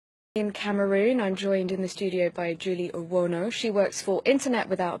In Cameroon, I'm joined in the studio by Julie Owono. She works for Internet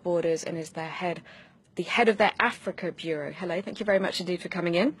Without Borders and is the head of their Africa Bureau. Hello, thank you very much indeed for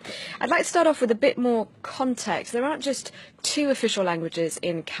coming in. I'd like to start off with a bit more context. There aren't just two official languages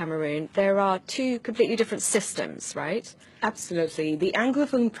in Cameroon. There are two completely different systems, right? Absolutely. The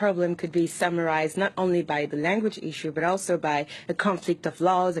Anglophone problem could be summarized not only by the language issue, but also by a conflict of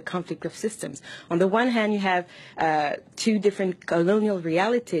laws, a conflict of systems. On the one hand, you have two different colonial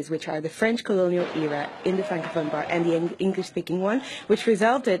realities, which are the French colonial era in the Francophone part and the English-speaking one, which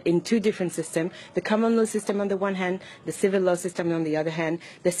resulted in two different systems, the common law system on the one hand, the civil law system on the other hand,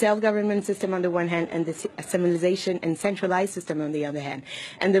 the self-government system on the one hand, and the assimilation and centralized system on the other hand.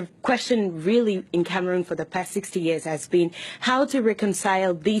 And the question really in Cameroon for the past 60 years has been how to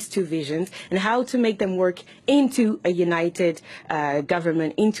reconcile these two visions and how to make them work into a united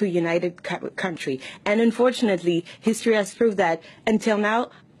government, into a united country. And unfortunately, history has proved that until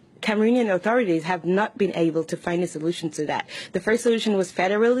now, Cameroonian authorities have not been able to find a solution to that. The first solution was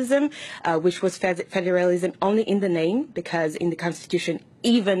federalism, which was federalism only in the name, because in the constitution,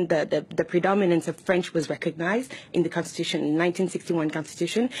 even the predominance of French was recognized in the constitution, in 1961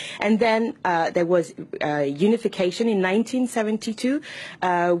 constitution. And then there was unification in 1972,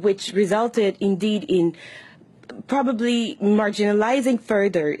 which resulted indeed in probably marginalizing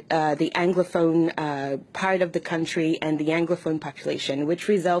further the Anglophone part of the country and the Anglophone population, which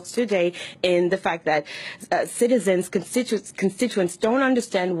results today in the fact that citizens, constituents don't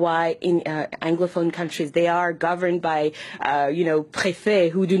understand why in Anglophone countries they are governed by,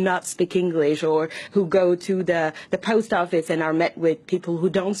 préfets who do not speak English or who go to the post office and are met with people who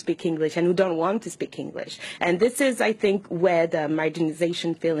don't speak English and who don't want to speak English. And this is, I think, where the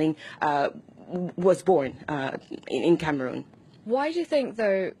marginalization feeling was born in Cameroon. Why do you think,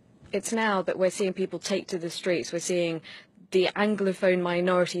 though, it's now that we're seeing people take to the streets, we're seeing the Anglophone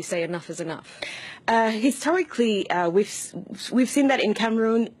minority say enough is enough? Historically, we've seen that in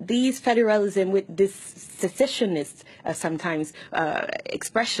Cameroon, these federalism with this secessionist sometimes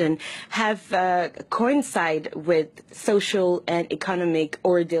expression have coincide with social and economic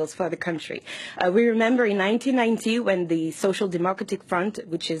ordeals for the country. We remember in 1990 when the Social Democratic Front,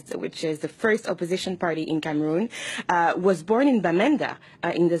 which is the first opposition party in Cameroon, was born in Bamenda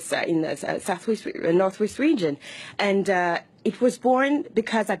in the northwest region, and it was born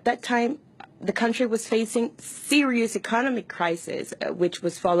because at that time the country was facing serious economic crisis, which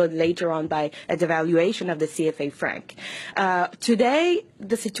was followed later on by a devaluation of the CFA franc. Today,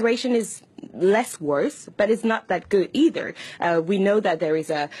 the situation is less worse, but it's not that good either. We know that there is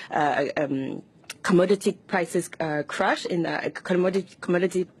a commodity prices crash in the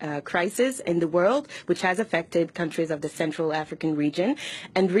commodity crisis in the world, which has affected countries of the Central African region.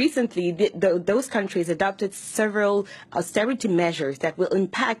 And recently, those countries adopted several austerity measures that will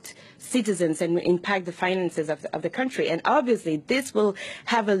impact citizens and impact the finances of the country. And obviously, this will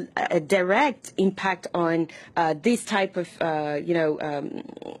have a direct impact on this type of,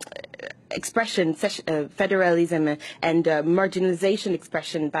 expression, federalism and marginalization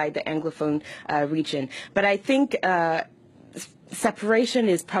expression by the Anglophone region. But I think separation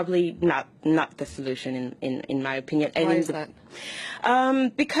is probably not the solution in my opinion. Why is that?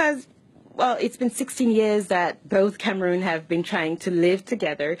 Because, well, it's been 16 years that both Cameroon have been trying to live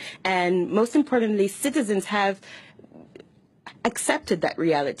together, and most importantly, citizens have accepted that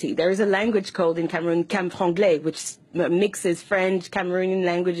reality. There is a language called in Cameroon Cam Franglais, which mixes French, Cameroonian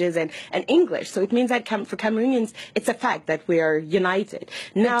languages, and English. So it means that for Cameroonians, it's a fact that we are united.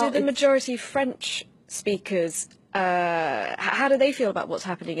 Now, do the majority French speakers, how do they feel about what's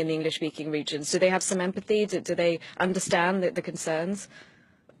happening in the English-speaking regions? Do they have some empathy? Do they understand the concerns?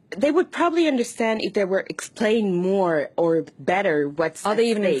 They would probably understand if they were explained more or better what's Are they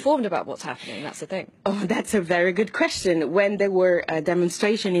even informed about what's happening? That's the thing. Oh, that's a very good question. When there were a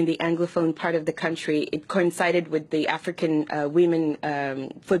demonstration in the Anglophone part of the country, it coincided with the African women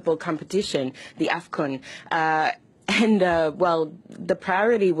football competition, the AFCON. And, well, the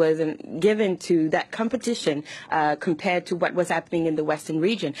priority was given to that competition compared to what was happening in the Western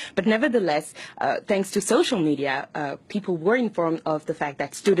region. But nevertheless, thanks to social media, people were informed of the fact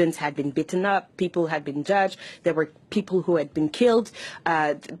that students had been beaten up, people had been judged, there were people who had been killed.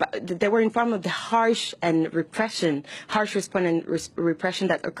 They were informed of the harsh response and repression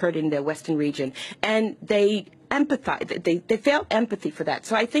that occurred in the Western region. And they empathize. They felt empathy for that.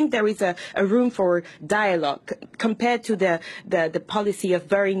 So I think there is a room for dialogue compared to the policy of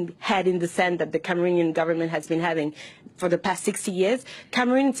burying head in the sand that the Cameroonian government has been having for the past 60 years.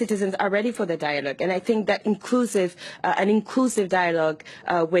 Cameroonian citizens are ready for the dialogue, and I think that an inclusive dialogue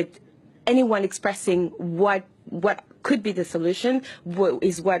with anyone expressing what could be the solution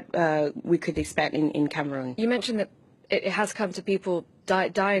is what we could expect in Cameroon. You mentioned that it has come to people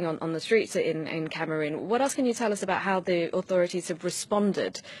dying on the streets in Cameroon. What else can you tell us about how the authorities have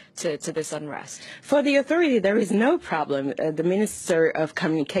responded to this unrest? For the authority, there is no problem. The Minister of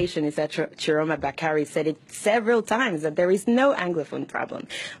Communication, Chiroma Bakari, said it several times that there is no Anglophone problem.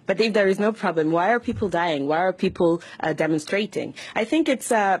 But if there is no problem, why are people dying? Why are people demonstrating? I think it's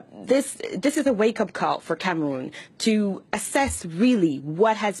this is a wake-up call for Cameroon to assess really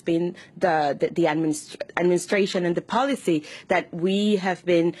what has been the administration and the policy that we have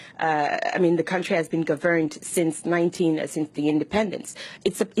been, the country has been governed since the independence.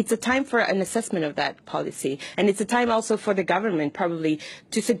 It's a time for an assessment of that policy, and it's a time also for the government probably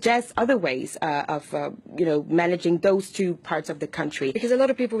to suggest other ways of managing those two parts of the country. Because a lot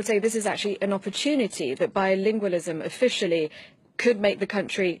of people would say this is actually an opportunity, that bilingualism officially could make the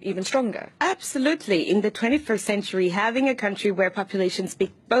country even stronger. Absolutely. In the 21st century, having a country where populations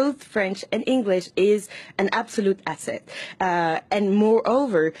speak both French and English is an absolute asset. And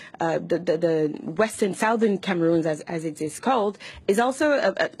moreover, the southern Cameroons, as it is called, is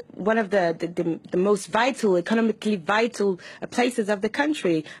also one of the most vital, economically vital places of the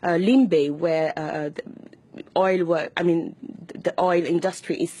country, Limbe, where the oil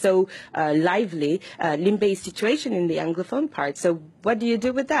industry is so lively. Limbe's situation in the Anglophone part. So what do you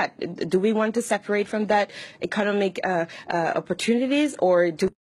do with that? Do we want to separate from that economic opportunities, or do